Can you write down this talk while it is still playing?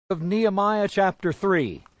Of Nehemiah chapter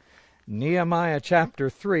 3. Nehemiah chapter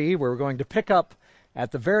 3, we're going to pick up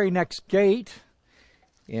at the very next gate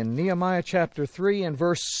in Nehemiah chapter 3 and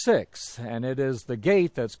verse 6, and it is the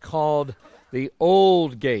gate that's called the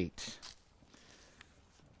Old Gate.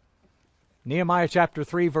 Nehemiah chapter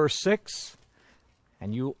 3 verse 6,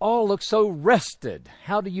 and you all look so rested.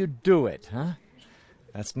 How do you do it, huh?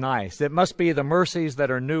 That's nice. It must be the mercies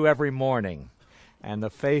that are new every morning, and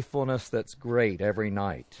the faithfulness that's great every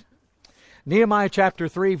night. Nehemiah chapter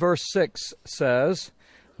 3 verse 6 says,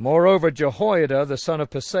 Moreover Jehoiada the son of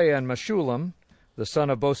Paseah and Meshullam the son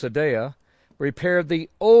of Bosadiah repaired the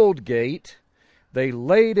old gate. They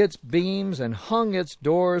laid its beams and hung its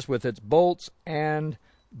doors with its bolts and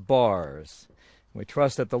bars. We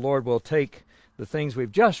trust that the Lord will take the things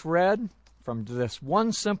we've just read from this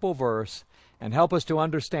one simple verse and help us to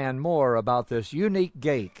understand more about this unique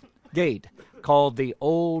gate called the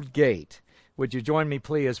Old Gate. Would you join me,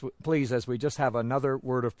 please, as we just have another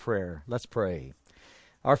word of prayer? Let's pray.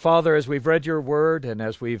 Our Father, as we've read your word and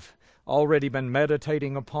as we've already been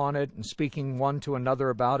meditating upon it and speaking one to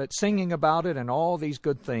another about it, singing about it, and all these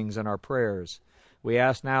good things in our prayers, we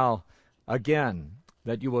ask now again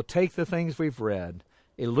that you will take the things we've read,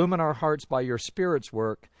 illumine our hearts by your Spirit's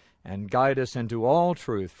work, and guide us into all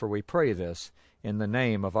truth, for we pray this in the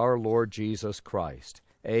name of our Lord Jesus Christ.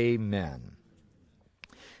 Amen.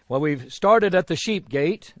 Well, we've started at the sheep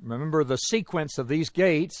gate. Remember the sequence of these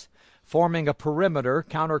gates forming a perimeter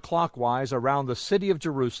counterclockwise around the city of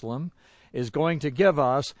Jerusalem is going to give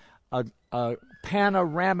us a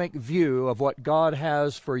panoramic view of what God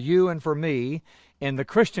has for you and for me in the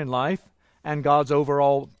Christian life and God's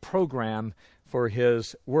overall program for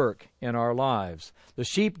His work in our lives. The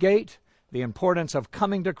sheep gate, the importance of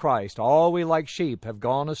coming to Christ. All we like sheep have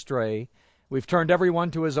gone astray. We've turned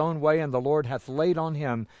everyone to his own way, and the Lord hath laid on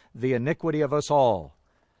him the iniquity of us all.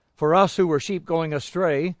 For us who were sheep going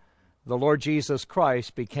astray, the Lord Jesus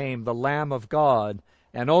Christ became the Lamb of God,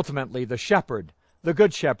 and ultimately the shepherd, the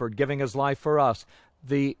good shepherd giving his life for us,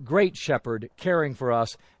 the great shepherd caring for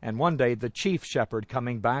us, and one day the chief shepherd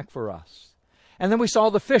coming back for us. And then we saw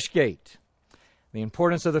the fish gate. The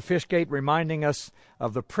importance of the fish gate reminding us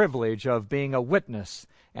of the privilege of being a witness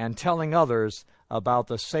and telling others about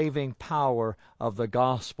the saving power of the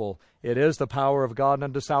gospel. It is the power of God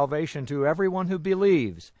unto salvation to everyone who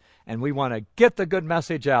believes. And we want to get the good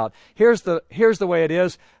message out. Here's the way it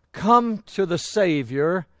is. Come to the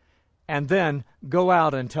Savior and then go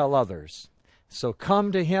out and tell others. So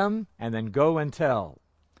come to Him and then go and tell.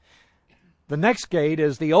 The next gate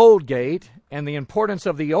is the Old Gate, and the importance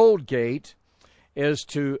of the Old Gate is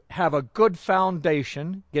to have a good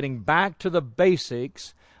foundation, getting back to the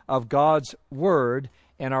basics of God's Word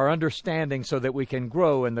in our understanding so that we can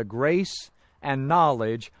grow in the grace and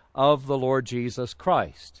knowledge of the Lord Jesus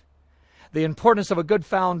Christ. The importance of a good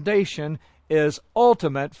foundation is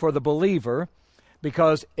ultimate for the believer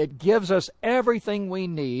because it gives us everything we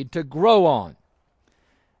need to grow on.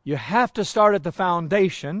 You have to start at the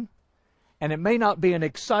foundation, and it may not be an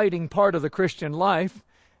exciting part of the Christian life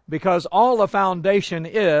because all the foundation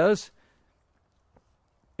is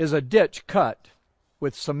a ditch cut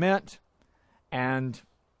with cement and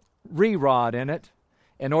re-rod in it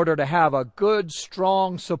in order to have a good,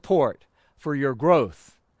 strong support for your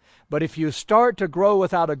growth. But if you start to grow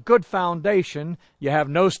without a good foundation, you have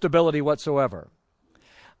no stability whatsoever.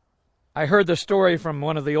 I heard the story from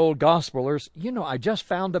one of the old gospelers. I just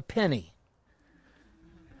found a penny.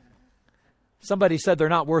 Somebody said they're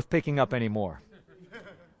not worth picking up anymore.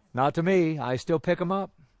 Not to me. I still pick them up.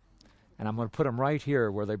 And I'm going to put them right here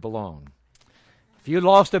where they belong. If you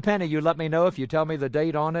lost a penny, you let me know. If you tell me the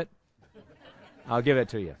date on it, I'll give it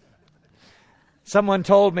to you. Someone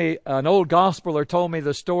told me, an old gospeler told me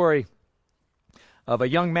the story of a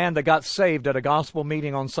young man that got saved at a gospel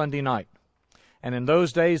meeting on Sunday night. And in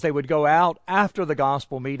those days, they would go out after the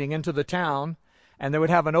gospel meeting into the town, and they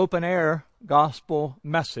would have an open-air gospel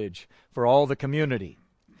message for all the community.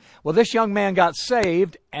 Well, this young man got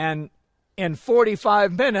saved, and in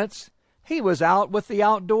 45 minutes, he was out with the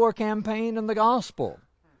outdoor campaign and the gospel.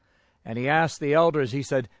 And he asked the elders, he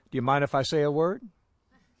said, "Do you mind if I say a word?"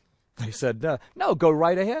 They said, "No, go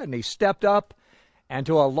right ahead." And he stepped up, and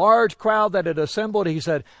to a large crowd that had assembled, he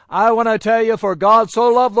said, "I want to tell you, for God so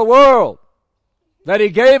loved the world that He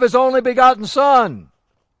gave His only begotten Son.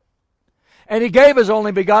 And He gave His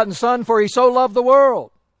only begotten Son, for He so loved the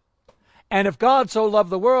world. And if God so loved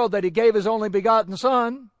the world that He gave His only begotten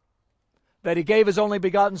Son,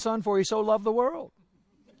 for He so loved the world."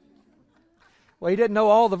 Well, he didn't know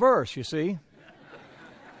all the verse, you see.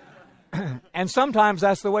 And sometimes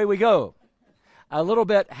that's the way we go. A little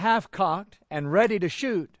bit half-cocked and ready to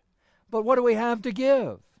shoot, But what do we have to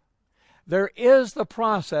give? There is the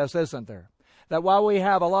process, isn't there? That while we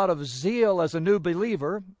have a lot of zeal as a new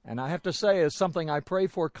believer, and I have to say is something I pray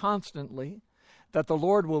for constantly, that the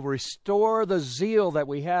Lord will restore the zeal that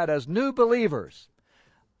we had as new believers.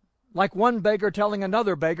 Like one beggar telling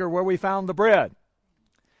another beggar where we found the bread.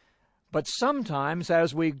 But sometimes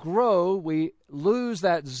as we grow, we lose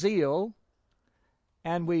that zeal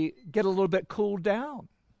and we get a little bit cooled down.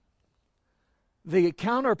 The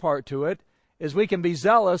counterpart to it is we can be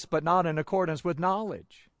zealous but not in accordance with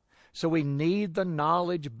knowledge. So we need the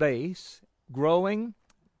knowledge base growing.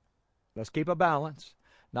 Let's keep a balance.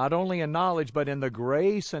 Not only in knowledge, but in the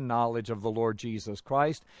grace and knowledge of the Lord Jesus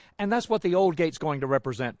Christ. And that's what the old gate's going to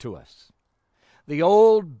represent to us. The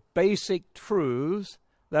old basic truths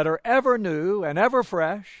that are ever new and ever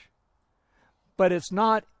fresh, but it's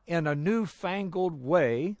not in a newfangled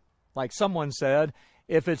way. Like someone said,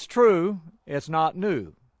 if it's true, it's not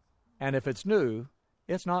new. And if it's new,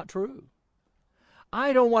 it's not true.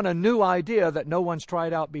 I don't want a new idea that no one's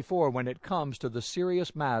tried out before when it comes to the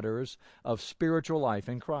serious matters of spiritual life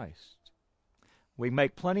in Christ. We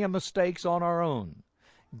make plenty of mistakes on our own.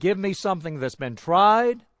 Give me something that's been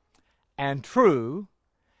tried and true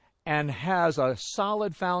and has a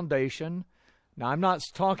solid foundation. Now, I'm not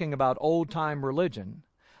talking about old-time religion.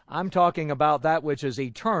 I'm talking about that which is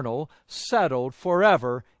eternal, settled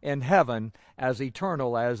forever in heaven, as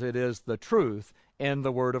eternal as it is the truth in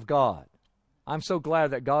the Word of God. I'm so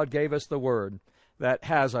glad that God gave us the Word that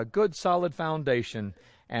has a good solid foundation,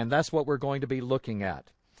 and that's what we're going to be looking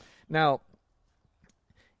at. Now,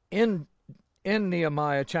 in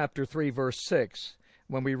Nehemiah chapter 3, verse 6,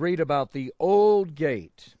 when we read about the old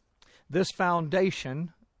gate, this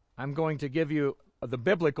foundation, I'm going to give you the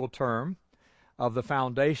biblical term of the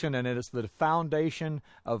foundation, and it is the foundation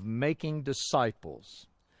of making disciples.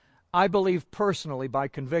 I believe personally, by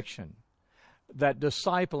conviction, that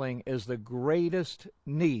discipling is the greatest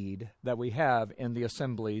need that we have in the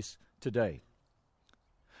assemblies today.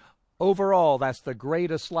 Overall, that's the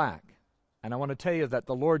greatest lack. And I want to tell you that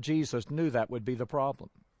the Lord Jesus knew that would be the problem.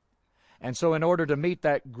 And so in order to meet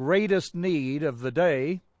that greatest need of the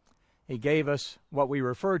day, He gave us what we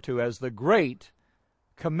refer to as the Great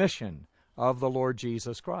Commission of the Lord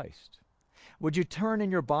Jesus Christ. Would you turn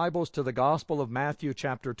in your Bibles to the Gospel of Matthew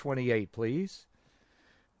chapter 28, please?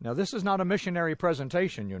 Now, this is not a missionary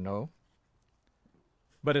presentation, you know,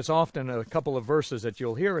 but it's often a couple of verses that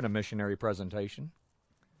you'll hear in a missionary presentation.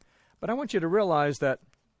 But I want you to realize that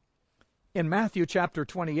in Matthew chapter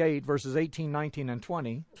 28, verses 18, 19, and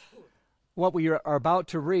 20, what we are about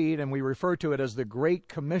to read, and we refer to it as the Great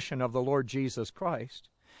Commission of the Lord Jesus Christ,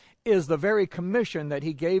 is the very commission that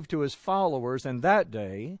He gave to His followers in that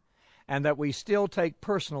day, and that we still take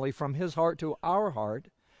personally from His heart to our heart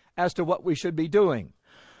as to what we should be doing.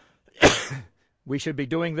 We should be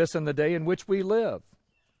doing this in the day in which we live.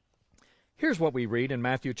 Here's what we read in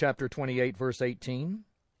Matthew chapter 28, verse 18.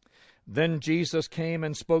 Then Jesus came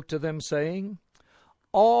and spoke to them, saying,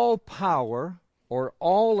 All power, or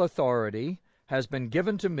all authority, has been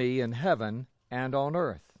given to me in heaven and on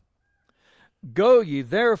earth. Go ye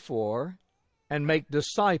therefore and make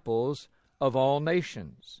disciples of all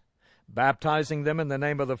nations, baptizing them in the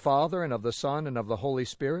name of the Father and of the Son and of the Holy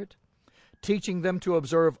Spirit, teaching them to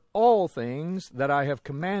observe all things that I have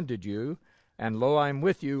commanded you, and lo, I am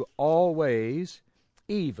with you always,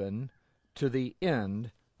 even to the end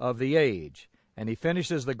of the age. And He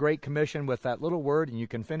finishes the Great Commission with that little word, and you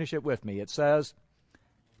can finish it with me. It says,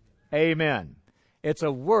 Amen. It's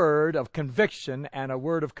a word of conviction and a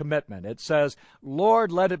word of commitment. It says,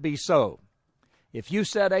 Lord, let it be so. If you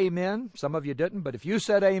said amen, some of you didn't, but if you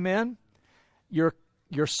said amen, you're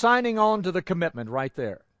signing on to the commitment right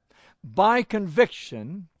there. By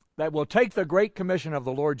conviction, that will take the Great Commission of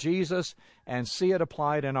the Lord Jesus and see it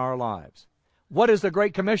applied in our lives. What is the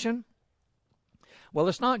Great Commission? Well,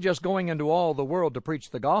 it's not just going into all the world to preach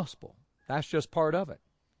the gospel. That's just part of it.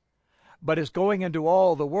 But it's going into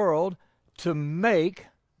all the world to make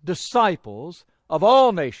disciples of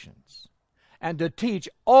all nations and to teach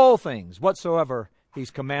all things whatsoever He's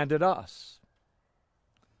commanded us.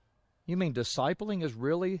 You mean discipling is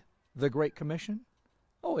really the Great Commission?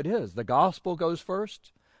 Oh, it is. The gospel goes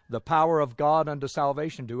first, the power of God unto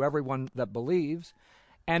salvation to everyone that believes,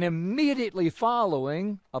 and immediately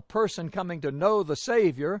following a person coming to know the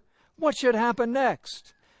Savior, what should happen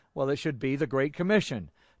next? Well, it should be the Great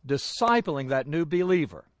Commission, discipling that new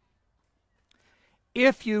believer.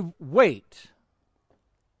 If you wait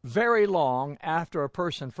very long after a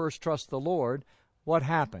person first trusts the Lord, what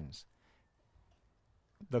happens?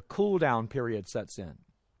 The cool down period sets in.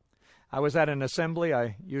 I was at an assembly.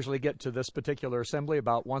 I usually get to this particular assembly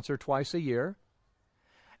about once or twice a year.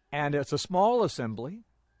 And it's a small assembly.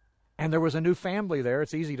 And there was a new family there.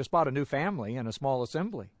 It's easy to spot a new family in a small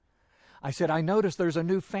assembly. I said, I noticed there's a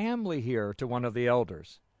new family here, to one of the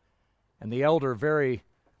elders. And the elder very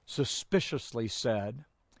suspiciously said,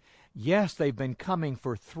 yes, they've been coming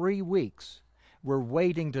for 3 weeks. We're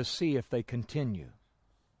waiting to see if they continue.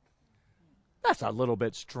 That's a little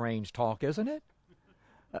bit strange talk, isn't it?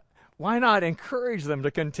 Why not encourage them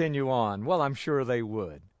to continue on? Well, I'm sure they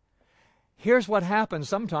would. Here's what happens.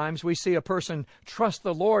 Sometimes we see a person trust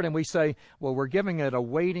the Lord and we say, well, we're giving it a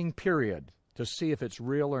waiting period to see if it's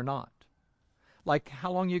real or not. Like,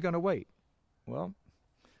 how long are you going to wait? Well,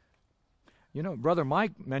 you know, Brother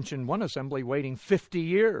Mike mentioned one assembly waiting 50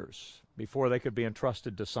 years before they could be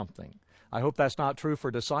entrusted to something. I hope that's not true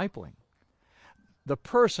for discipling. The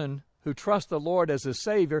person who trusts the Lord as his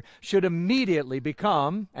Savior should immediately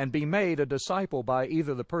become and be made a disciple by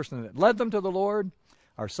either the person that led them to the Lord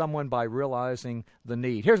or someone by realizing the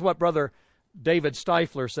need. Here's what Brother David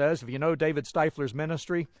Stifler says. If you know David Stifler's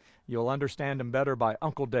ministry, you'll understand him better by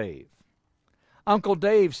Uncle Dave. Uncle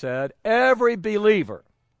Dave said, every believer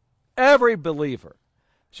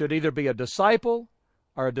should either be a disciple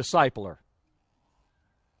or a discipler.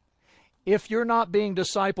 If you're not being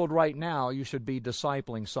discipled right now, you should be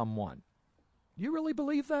discipling someone. Do you really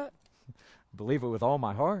believe that? I believe it with all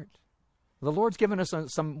my heart. The Lord's given us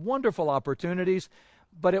some wonderful opportunities,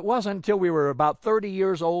 but it wasn't until we were about 30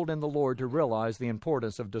 years old in the Lord to realize the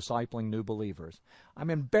importance of discipling new believers. I'm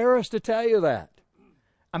embarrassed to tell you that.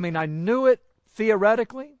 I mean, I knew it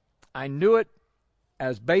theoretically. I knew it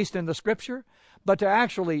as based in the Scripture, but to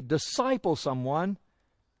actually disciple someone,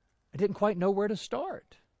 I didn't quite know where to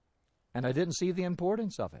start. And I didn't see the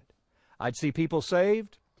importance of it. I'd see people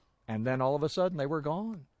saved, and then all of a sudden they were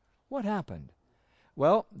gone. What happened?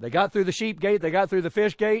 Well, they got through the sheep gate, they got through the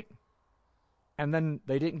fish gate, and then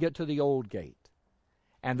they didn't get to the old gate.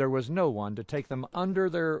 And there was no one to take them under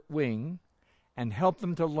their wing and help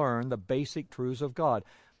them to learn the basic truths of God.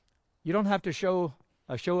 You don't have to show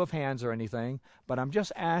a show of hands or anything, but I'm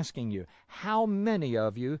just asking you, how many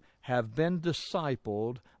of you have been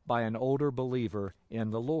discipled by an older believer in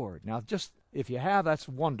the Lord? Now, just if you have, that's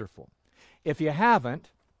wonderful. If you haven't,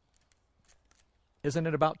 isn't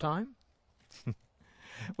it about time?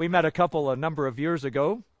 We met a couple a number of years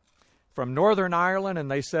ago from Northern Ireland,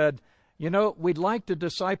 and they said, you know, we'd like to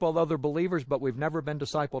disciple other believers, but we've never been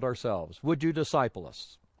discipled ourselves. Would you disciple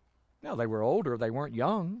us? Now, they were older. They weren't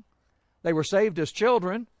young. They were saved as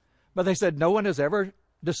children, but they said, no one has ever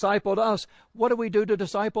discipled us. What do we do to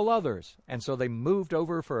disciple others? And so they moved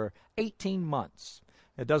over for 18 months.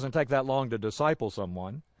 It doesn't take that long to disciple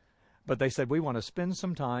someone, but they said, we want to spend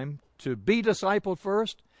some time to be discipled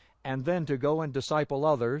first and then to go and disciple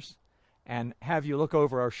others and have you look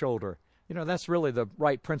over our shoulder. You know, that's really the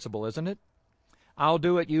right principle, isn't it? I'll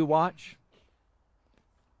do it, you watch.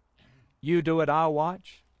 You do it, I'll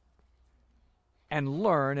watch. And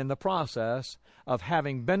learn in the process of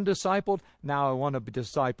having been discipled, now I want to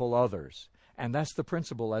disciple others. And that's the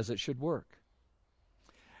principle as it should work.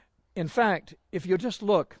 In fact, if you just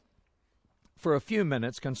look for a few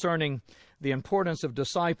minutes concerning the importance of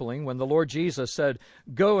discipling, when the Lord Jesus said,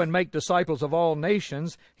 go and make disciples of all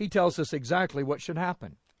nations, he tells us exactly what should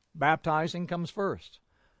happen. Baptizing comes first.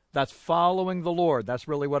 That's following the Lord. That's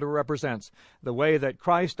really what it represents. The way that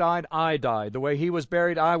Christ died, I died. The way he was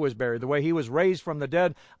buried, I was buried. The way he was raised from the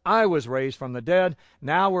dead, I was raised from the dead.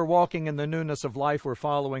 Now we're walking in the newness of life. We're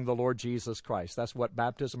following the Lord Jesus Christ. That's what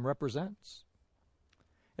baptism represents.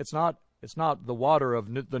 It's not the water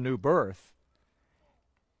of the new birth.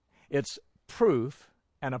 It's proof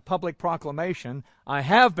and a public proclamation, I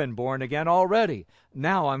have been born again already.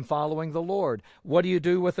 Now I'm following the Lord. What do you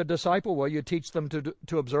do with a disciple? Well, you teach them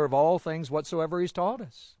to observe all things whatsoever he's taught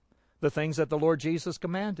us, the things that the Lord Jesus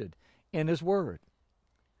commanded in his word.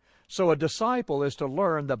 So a disciple is to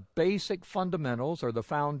learn the basic fundamentals or the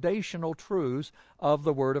foundational truths of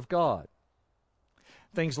the Word of God.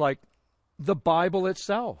 Things like the Bible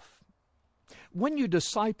itself. When you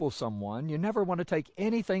disciple someone, you never want to take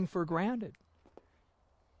anything for granted.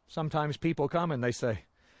 Sometimes people come and they say,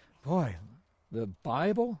 boy, the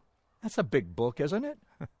Bible? That's a big book, isn't it?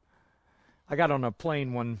 I got on a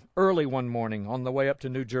plane early one morning on the way up to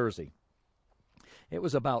New Jersey. It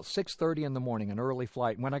was about 6:30 in the morning, an early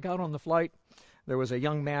flight. When I got on the flight, there was a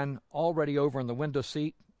young man already over in the window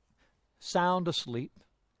seat, sound asleep.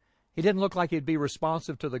 He didn't look like he'd be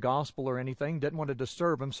responsive to the gospel or anything, didn't want to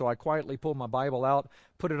disturb him, so I quietly pulled my Bible out,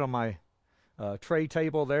 put it on my tray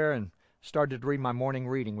table there, and started to read my morning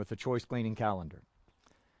reading with the Choice Gleaning Calendar.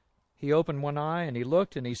 He opened one eye and he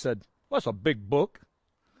looked and he said, Well, it's a big book.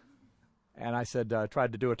 And I said,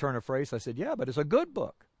 tried to do a turn of phrase. I said, yeah, but it's a good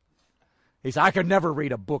book. He said, I could never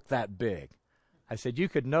read a book that big. I said, you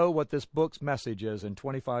could know what this book's message is in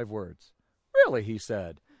 25 words. Really, he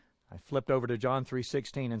said. I flipped over to John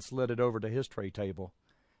 3:16 and slid it over to his tray table.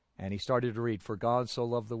 And he started to read, for God so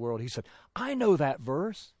loved the world. He said, I know that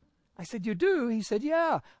verse. I said, you do? He said,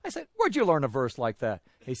 yeah. I said, where'd you learn a verse like that?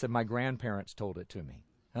 He said, my grandparents told it to me.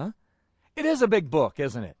 Huh? It is a big book,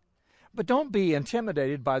 isn't it? But don't be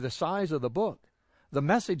intimidated by the size of the book. The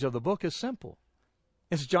message of the book is simple.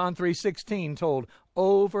 It's John 3:16 told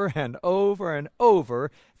over and over and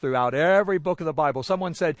over throughout every book of the Bible.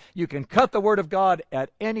 Someone said, you can cut the Word of God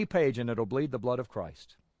at any page and it'll bleed the blood of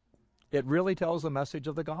Christ. It really tells the message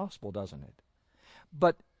of the gospel, doesn't it?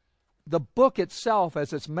 But the book itself,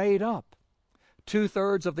 as it's made up,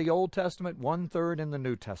 2/3 of the Old Testament, 1/3 in the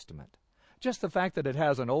New Testament. Just the fact that it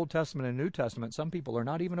has an Old Testament and New Testament, some people are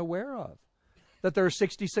not even aware of. That there are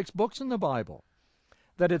 66 books in the Bible.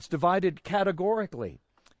 That it's divided categorically.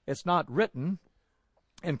 It's not written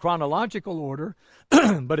in chronological order,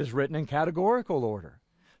 but it's written in categorical order.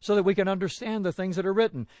 So that we can understand the things that are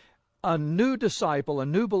written. A new disciple, a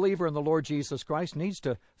new believer in the Lord Jesus Christ needs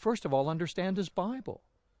to, first of all, understand his Bible.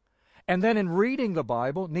 And then in reading the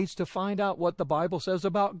Bible, needs to find out what the Bible says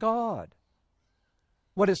about God.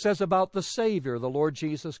 What it says about the Savior, the Lord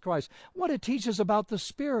Jesus Christ. What it teaches about the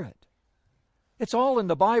Spirit. It's all in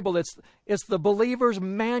the Bible. It's the believer's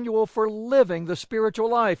manual for living the spiritual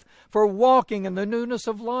life, for walking in the newness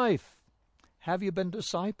of life. Have you been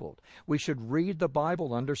discipled? We should read the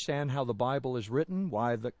Bible, understand how the Bible is written,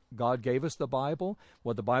 why God gave us the Bible,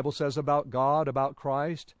 what the Bible says about God, about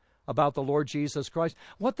Christ, about the Lord Jesus Christ,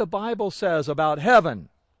 what the Bible says about heaven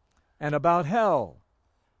and about hell,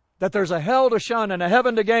 that there's a hell to shun and a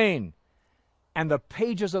heaven to gain. And the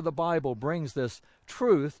pages of the Bible brings this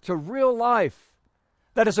truth to real life,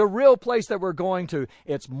 that it's a real place that we're going to.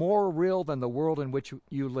 It's more real than the world in which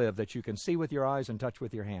you live, that you can see with your eyes and touch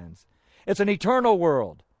with your hands. It's an eternal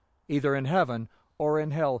world, either in heaven or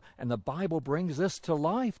in hell. And the Bible brings this to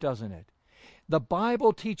life, doesn't it? The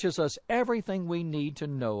Bible teaches us everything we need to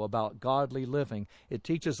know about godly living. It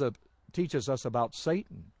teaches us about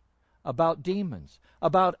Satan, about demons,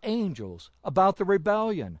 about angels, about the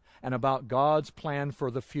rebellion, and about God's plan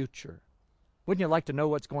for the future. Wouldn't you like to know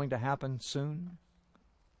what's going to happen soon?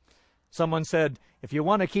 Someone said, if you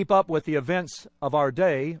want to keep up with the events of our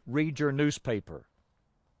day, read your newspaper.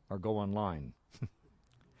 Or go online.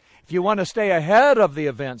 If you want to stay ahead of the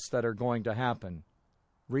events that are going to happen,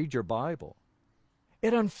 read your Bible.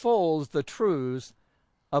 It unfolds the truths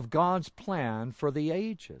of God's plan for the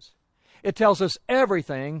ages. It tells us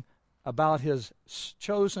everything about His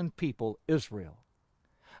chosen people, Israel,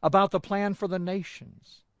 about the plan for the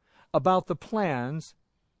nations, about the plans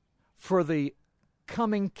for the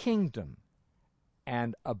coming kingdom,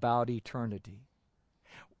 and about eternity.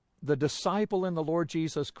 The disciple in the Lord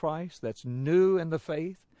Jesus Christ that's new in the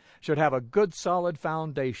faith should have a good solid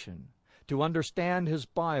foundation to understand his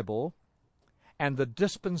Bible and the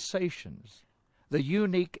dispensations, the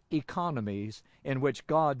unique economies in which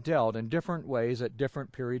God dealt in different ways at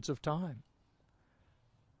different periods of time.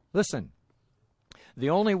 Listen,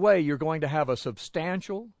 the only way you're going to have a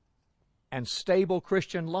substantial and stable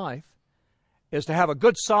Christian life is to have a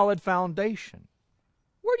good solid foundation.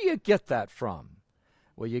 Where do you get that from?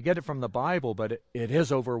 Well, you get it from the Bible, but it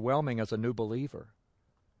is overwhelming as a new believer.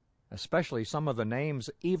 Especially some of the names,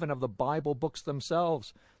 even of the Bible books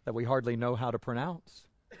themselves, that we hardly know how to pronounce.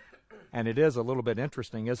 And it is a little bit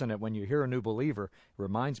interesting, isn't it, when you hear a new believer? It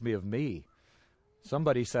reminds me of me.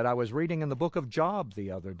 Somebody said, I was reading in the book of Job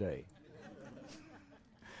the other day.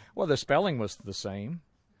 Well, the spelling was the same.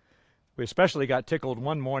 We especially got tickled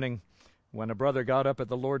one morning when a brother got up at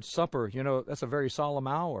the Lord's Supper. You know, that's a very solemn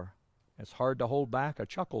hour. It's hard to hold back a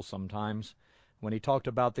chuckle sometimes when he talked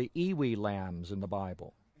about the ewe lambs in the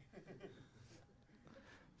Bible.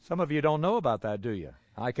 Some of you don't know about that, do you?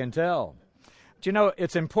 I can tell. But you know,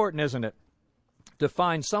 it's important, isn't it, to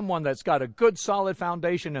find someone that's got a good solid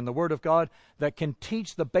foundation in the Word of God that can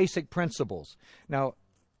teach the basic principles. Now,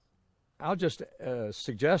 I'll just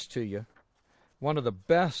suggest to you one of the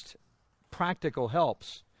best practical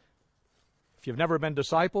helps. If you've never been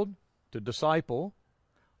discipled, to disciple,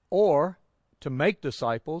 or to make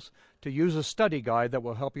disciples, to use a study guide that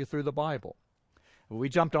will help you through the Bible. We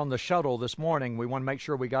jumped on the shuttle this morning. We want to make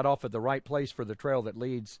sure we got off at the right place for the trail that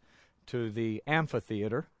leads to the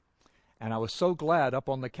amphitheater. And I was so glad up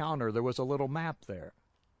on the counter there was a little map there.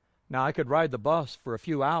 Now, I could ride the bus for a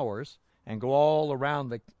few hours and go all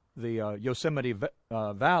around the Yosemite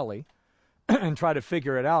Valley and try to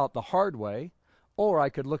figure it out the hard way, or I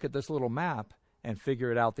could look at this little map and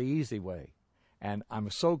figure it out the easy way. And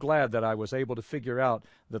I'm so glad that I was able to figure out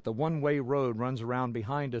that the one-way road runs around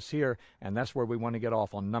behind us here, and that's where we want to get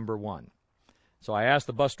off, on number 1. So I asked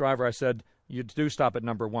the bus driver, I said, "You do stop at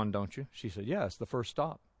number 1, don't you?" She said, "Yeah, it's the first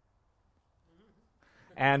stop."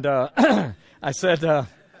 And I said,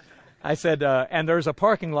 and there's a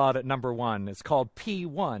parking lot at number 1. It's called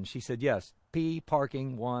P1. She said, "Yes, P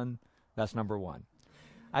parking 1, that's number 1.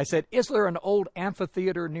 I said, "Is there an old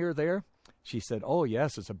amphitheater near there?" She said, "Oh,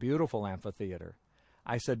 yes, it's a beautiful amphitheater."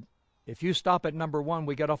 I said, "If you stop at number 1,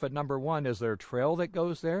 we get off at number 1, is there a trail that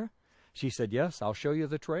goes there?" She said, "Yes, I'll show you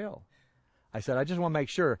the trail." I said, "I just want to make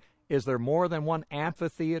sure, is there more than one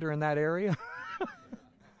amphitheater in that area?"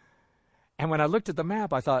 And when I looked at the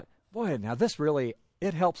map, I thought, boy, now this really,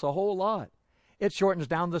 it helps a whole lot. It shortens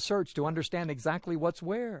down the search to understand exactly what's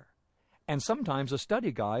where. And sometimes a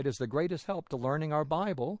study guide is the greatest help to learning our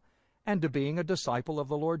Bible and to being a disciple of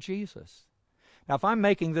the Lord Jesus. Now, if I'm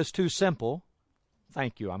making this too simple,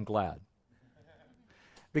 thank you, I'm glad.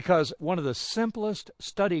 Because one of the simplest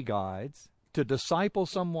study guides to disciple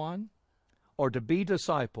someone or to be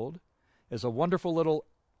discipled is a wonderful little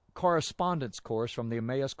correspondence course from the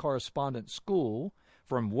Emmaus Correspondence School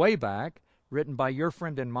from way back, written by your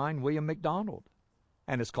friend and mine, William MacDonald.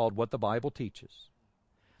 And it's called What the Bible Teaches.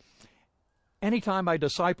 Anytime I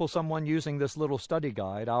disciple someone using this little study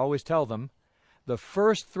guide, I always tell them the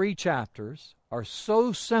first 3 chapters are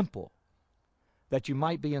so simple that you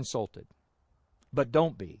might be insulted. But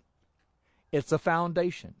don't be. It's a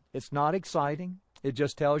foundation. It's not exciting. It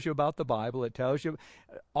just tells you about the Bible. It tells you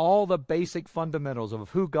all the basic fundamentals of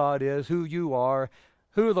who God is, who you are,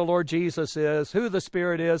 who the Lord Jesus is, who the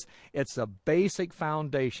Spirit is. It's a basic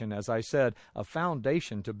foundation. As I said, a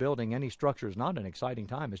foundation to building any structure is not an exciting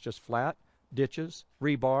time. It's just flat, ditches,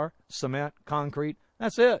 rebar, cement, concrete.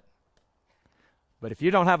 That's it. But if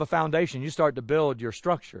you don't have a foundation, you start to build your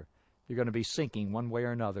structure, you're going to be sinking one way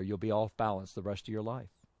or another. You'll be off balance the rest of your life.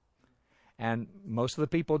 And most of the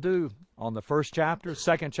people do. On the first chapter,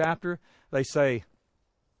 second chapter, they say,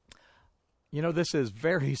 "You know, this is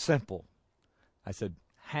very simple." I said,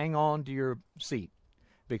 "Hang on to your seat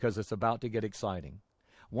because it's about to get exciting."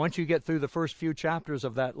 Once you get through the first few chapters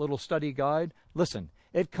of that little study guide, listen,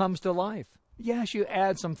 it comes to life. Yes, you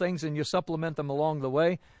add some things and you supplement them along the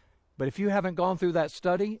way. But if you haven't gone through that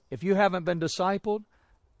study, if you haven't been discipled,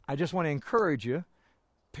 I just want to encourage you,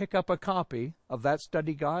 pick up a copy of that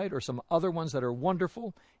study guide or some other ones that are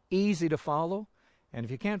wonderful, easy to follow. And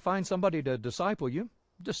if you can't find somebody to disciple you,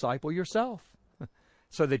 disciple yourself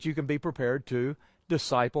so that you can be prepared to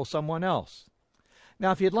disciple someone else.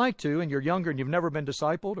 Now, if you'd like to, and you're younger and you've never been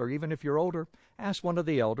discipled, or even if you're older, ask one of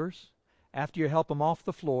the elders. After you help him off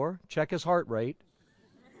the floor, check his heart rate,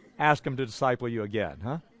 ask him to disciple you again,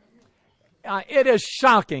 huh? It is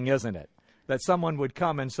shocking, isn't it, that someone would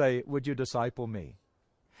come and say, "Would you disciple me?"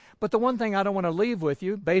 But the one thing I don't want to leave with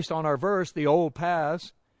you, based on our verse, the old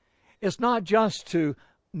paths, is not just to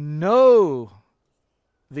know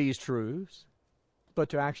these truths, but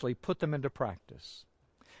to actually put them into practice.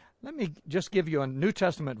 Let me just give you a New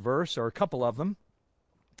Testament verse, or a couple of them,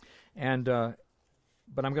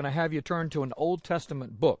 but I'm going to have you turn to an Old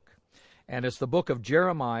Testament book, and it's the book of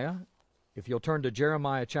Jeremiah. If you'll turn to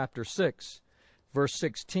Jeremiah chapter 6, verse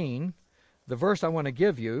 16, the verse I want to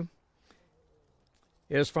give you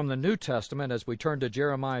is from the New Testament as we turn to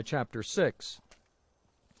Jeremiah chapter 6.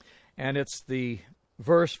 And it's the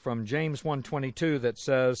verse from James 1:22 that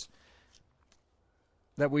says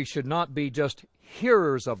that we should not be just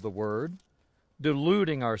hearers of the word,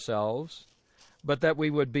 deluding ourselves, but that we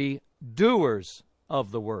would be doers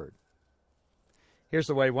of the word. Here's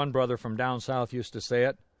the way one brother from down south used to say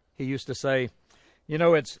it. He used to say, "You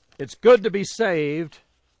know, it's good to be saved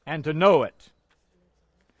and to know it,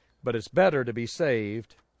 but it's better to be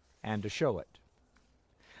saved and to show it."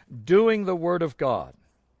 Doing the Word of God.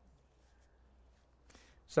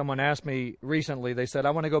 Someone asked me recently, they said,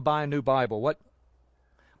 "I want to go buy a new Bible.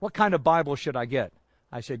 What kind of Bible should I get?"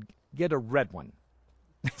 I said, "Get a red one."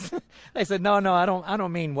 They said, no, I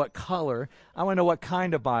don't mean what color. I want to know what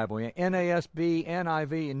kind of Bible. NASB,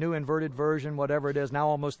 NIV, New Inverted Version, whatever it is, now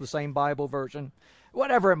almost the same Bible version.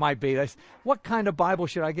 Whatever it might be. They said, "What kind of Bible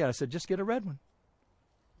should I get?" I said, "Just get a red one."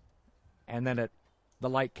 And then the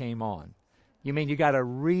light came on. You mean you got to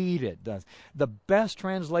read it? The best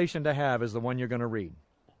translation to have is the one you're going to read.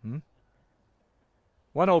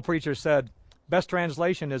 One old preacher said, best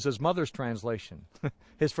translation is his mother's translation.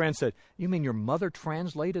 His friend said, "You mean your mother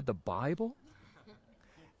translated the Bible?"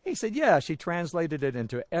 He said, "Yeah, she translated it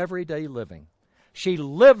into everyday living. She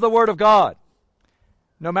lived the Word of God."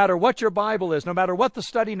 No matter what your Bible is, no matter what the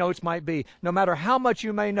study notes might be, no matter how much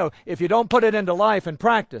you may know, if you don't put it into life and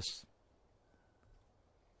practice,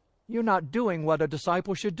 you're not doing what a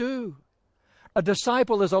disciple should do. A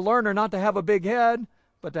disciple is a learner not to have a big head,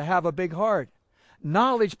 but to have a big heart.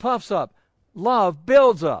 Knowledge puffs up. Love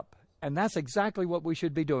builds up. And that's exactly what we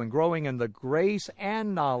should be doing, growing in the grace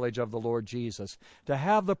and knowledge of the Lord Jesus, to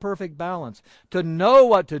have the perfect balance, to know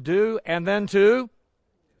what to do and then to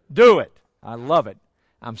do it. I love it.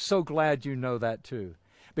 I'm so glad you know that too.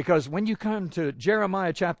 Because when you come to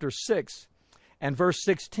Jeremiah chapter 6 and verse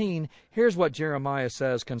 16, here's what Jeremiah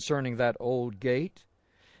says concerning that old gate.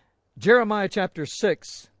 Jeremiah chapter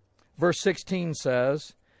 6, verse 16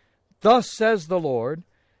 says, "Thus says the Lord,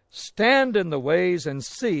 stand in the ways and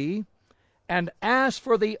see, and ask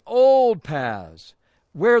for the old paths,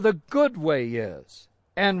 where the good way is,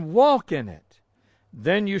 and walk in it.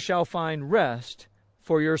 Then you shall find rest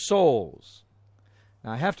for your souls."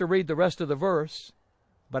 Now, I have to read the rest of the verse,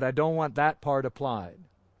 but I don't want that part applied.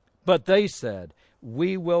 But they said,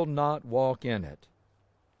 "We will not walk in it."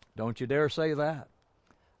 Don't you dare say that.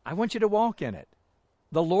 I want you to walk in it.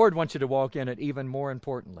 The Lord wants you to walk in it even more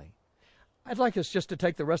importantly. I'd like us just to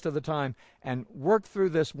take the rest of the time and work through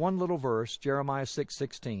this one little verse, Jeremiah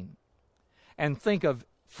 6:16, and think of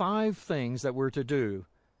 5 things that we're to do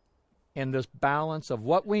in this balance of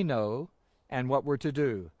what we know and what we're to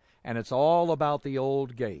do. And it's all about the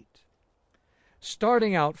old gate.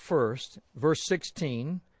 Starting out first, verse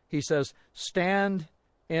 16, he says, stand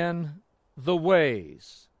in the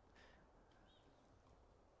ways.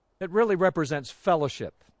 It really represents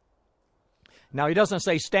fellowship. Now, he doesn't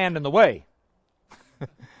say stand in the way.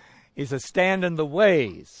 He says stand in the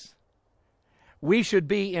ways. We should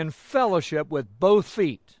be in fellowship with both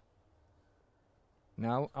feet.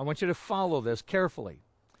 Now, I want you to follow this carefully,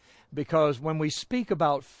 because when we speak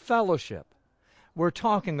about fellowship, we're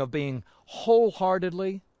talking of being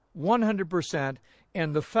wholeheartedly, 100%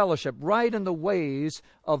 in the fellowship, right in the ways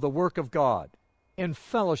of the work of God, in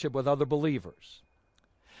fellowship with other believers.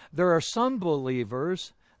 There are some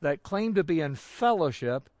believers that claim to be in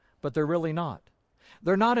fellowship, but they're really not.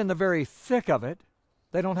 They're not in the very thick of it.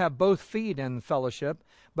 They don't have both feet in fellowship,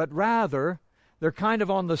 but rather they're kind of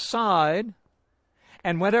on the side,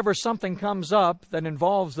 and whenever something comes up that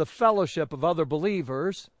involves the fellowship of other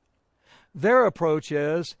believers, their approach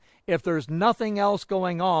is, if there's nothing else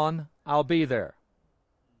going on, I'll be there.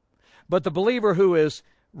 But the believer who is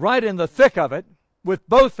right in the thick of it, with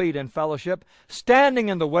both feet in fellowship, standing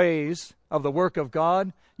in the ways of the work of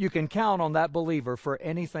God, you can count on that believer for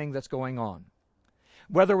anything that's going on.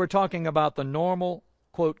 Whether we're talking about the normal,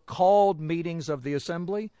 quote, called meetings of the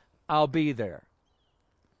assembly, I'll be there.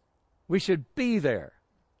 We should be there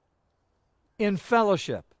in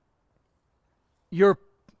fellowship. Your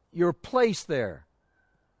place there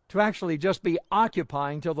to actually just be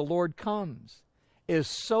occupying till the Lord comes is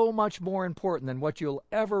so much more important than what you'll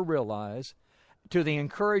ever realize, to the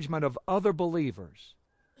encouragement of other believers.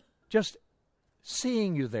 Just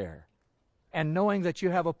seeing you there and knowing that you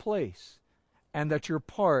have a place and that you're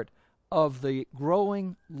part of the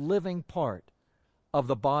growing, living part of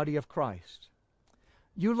the body of Christ.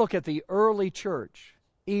 You look at the early church,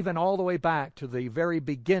 even all the way back to the very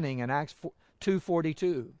beginning in Acts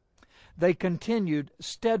 2:42. They continued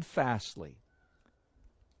steadfastly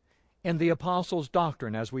in the apostles'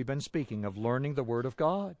 doctrine, as we've been speaking of learning the Word of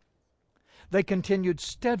God. They continued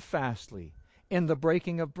steadfastly in the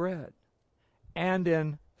breaking of bread and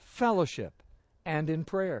in fellowship and in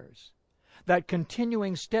prayers. That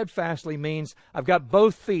continuing steadfastly means I've got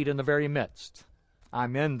both feet in the very midst.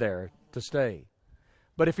 I'm in there to stay.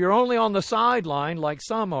 But if you're only on the sideline, like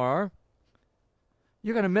some are,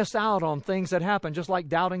 you're going to miss out on things that happen, just like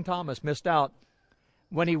Doubting Thomas missed out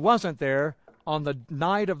when he wasn't there on the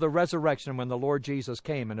night of the resurrection when the Lord Jesus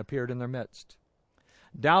came and appeared in their midst.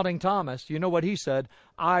 Doubting Thomas, you know what he said?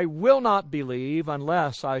 I will not believe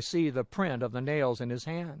unless I see the print of the nails in his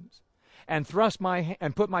hands, and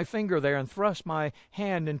put my finger there and thrust my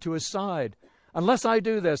hand into his side. Unless I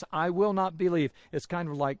do this, I will not believe. It's kind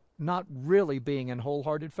of like not really being in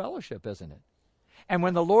wholehearted fellowship, isn't it? And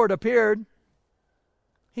when the Lord appeared,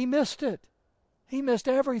 he missed it. He missed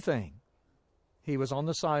everything. He was on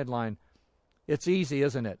the sideline. It's easy,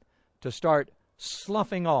 isn't it, to start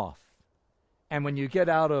sloughing off. And when you get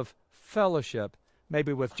out of fellowship,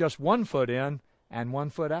 maybe with just one foot in and one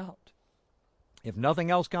foot out, if nothing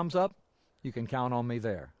else comes up, you can count on me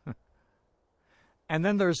there. And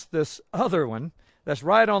then there's this other one that's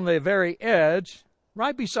right on the very edge,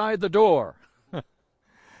 right beside the door.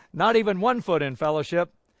 Not even 1 foot in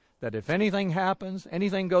fellowship, that if anything happens,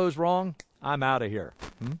 anything goes wrong, I'm out of here.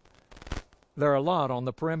 There are a lot on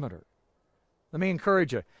the perimeter. Let me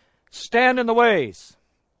encourage you. Stand in the ways.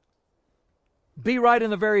 Be right in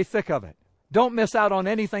the very thick of it. Don't miss out on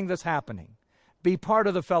anything that's happening. Be part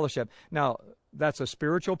of the fellowship. Now, that's a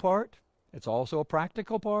spiritual part. It's also a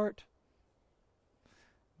practical part.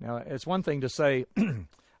 Now, it's one thing to say,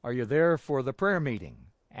 are you there for the prayer meeting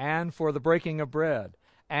and for the breaking of bread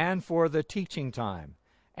and for the teaching time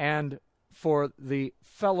and for the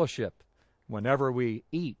fellowship whenever we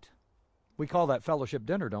eat? We call that fellowship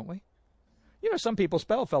dinner, don't we? You know, some people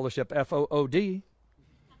spell fellowship F-O-O-D.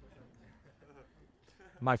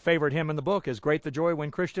 My favorite hymn in the book is Great the Joy When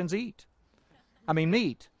Christians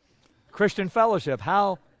Meet. Christian fellowship,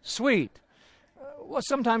 how sweet. Well,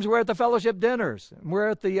 sometimes we're at the fellowship dinners. We're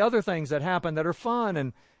at the other things that happen that are fun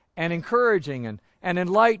and encouraging and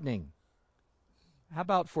enlightening. How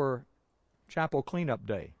about for chapel cleanup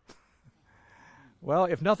day? Well,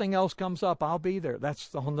 if nothing else comes up, I'll be there.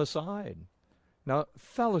 That's on the side. Now,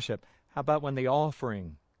 fellowship. How about when the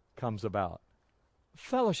offering comes about?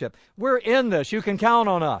 Fellowship. We're in this. You can count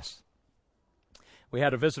on us. We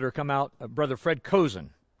had a visitor come out, Brother Fred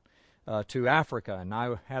Cozen, to Africa, and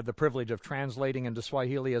I had the privilege of translating into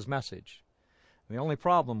Swahili his message. The only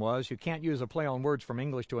problem was you can't use a play on words from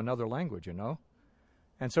English to another language, you know.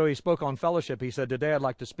 And so he spoke on fellowship. He said, today I'd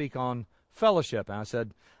like to speak on fellowship. And I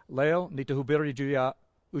said, Leo, nitahubiri juu ya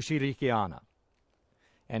ushirikiana.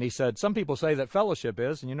 And he said, some people say that fellowship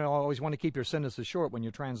is, and you know, I always want to keep your sentences short when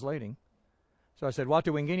you're translating. So I said,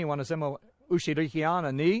 watu wengine wanasema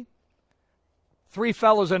ushirikiana ni three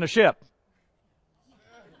fellows in a ship.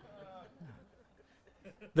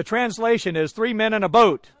 The translation is 3 men in a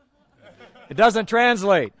boat. It doesn't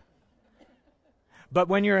translate. But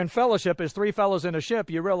when you're in fellowship as 3 fellows in a ship,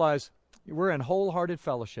 you realize we're in wholehearted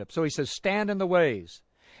fellowship. So he says, stand in the ways.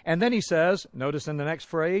 And then he says, notice in the next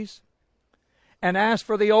phrase, and ask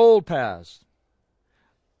for the old paths.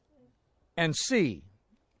 And see,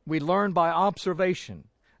 we learn by observation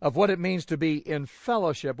of what it means to be in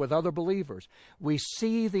fellowship with other believers. We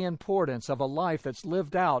see the importance of a life that's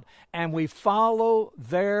lived out, and we follow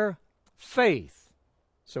their faith.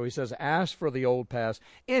 So he says, ask for the old paths.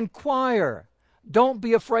 Inquire. Don't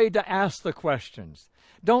be afraid to ask the questions.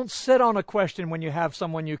 Don't sit on a question when you have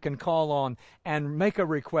someone you can call on and make a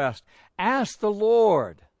request. Ask the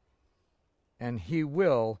Lord, and He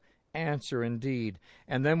will answer indeed.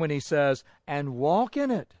 And then when he says, and walk in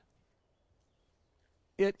it,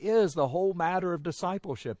 it is the whole matter of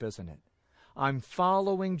discipleship, isn't it? I'm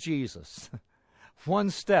following Jesus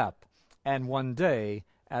one step and one day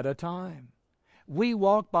at a time. We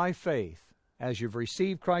walk by faith. As you've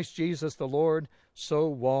received Christ Jesus the Lord, so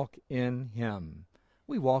walk in Him.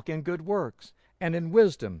 We walk in good works, and in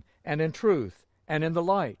wisdom, and in truth, and in the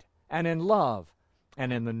light, and in love,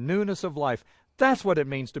 and in the newness of life. That's what it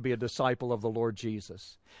means to be a disciple of the Lord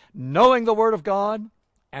Jesus. Knowing the Word of God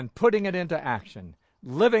and putting it into action.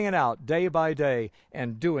 Living it out day by day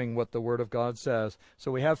and doing what the Word of God says.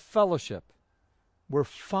 So we have fellowship. We're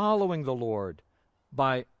following the Lord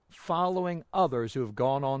by following others who have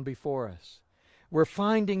gone on before us. We're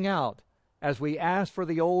finding out as we ask for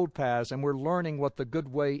the old paths, and we're learning what the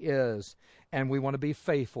good way is, and we want to be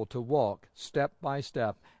faithful to walk step by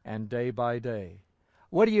step and day by day.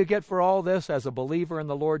 What do you get for all this as a believer in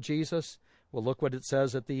the Lord Jesus? Well, look what it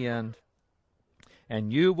says at the end.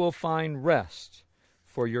 And you will find rest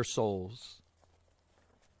for your souls.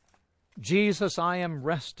 Jesus, I am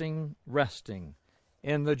resting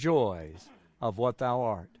in the joys of what thou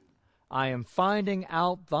art. I am finding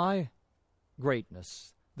out thy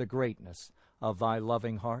greatness, the greatness of thy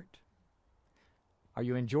loving heart. Are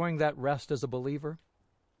you enjoying that rest as a believer?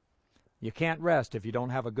 You can't rest if you don't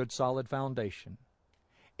have a good solid foundation.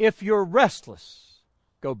 If you're restless,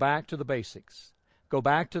 go back to the basics. Go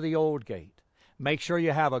back to the old gate. Make sure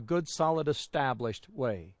you have a good, solid, established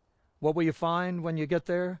way. What will you find when you get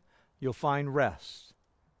there? You'll find rest.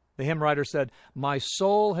 The hymn writer said, my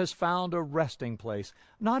soul has found a resting place,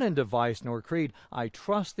 not in device nor creed. I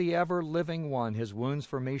trust the ever-living one, his wounds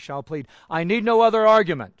for me shall plead. I need no other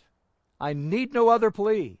argument. I need no other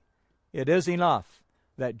plea. It is enough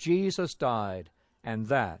that Jesus died and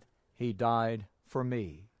that he died for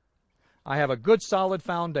me. I have a good solid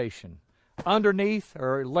foundation. Underneath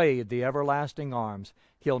are laid the everlasting arms.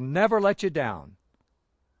 He'll never let you down.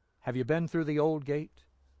 Have you been through the old gate?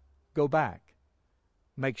 Go back.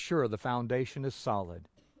 Make sure the foundation is solid.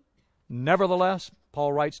 Nevertheless,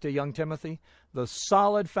 Paul writes to young Timothy, the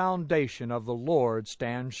solid foundation of the Lord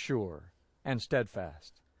stands sure and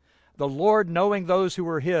steadfast. The Lord knowing those who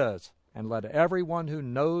are his, and let everyone who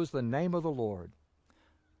knows the name of the Lord,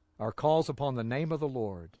 or calls upon the name of the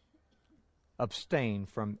Lord, abstain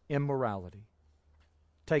from immorality.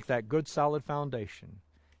 Take that good solid foundation.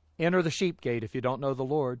 Enter the sheep gate if you don't know the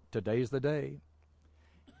Lord. Today's the day.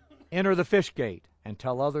 Enter the fish gate and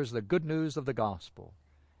tell others the good news of the gospel.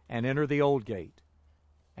 And enter the old gate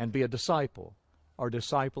and be a disciple or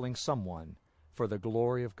discipling someone for the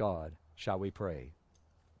glory of God. Shall we pray?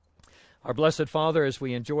 Our blessed Father, as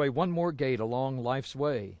we enjoy one more gate along life's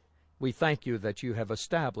way, we thank you that you have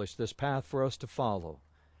established this path for us to follow.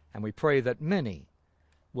 And we pray that many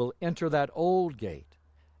will enter that old gate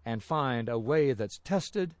and find a way that's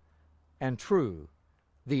tested and true,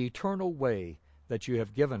 the eternal way that you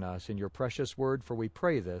have given us in your precious word, for we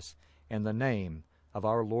pray this in the name of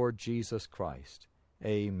our Lord Jesus Christ.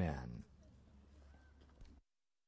 Amen.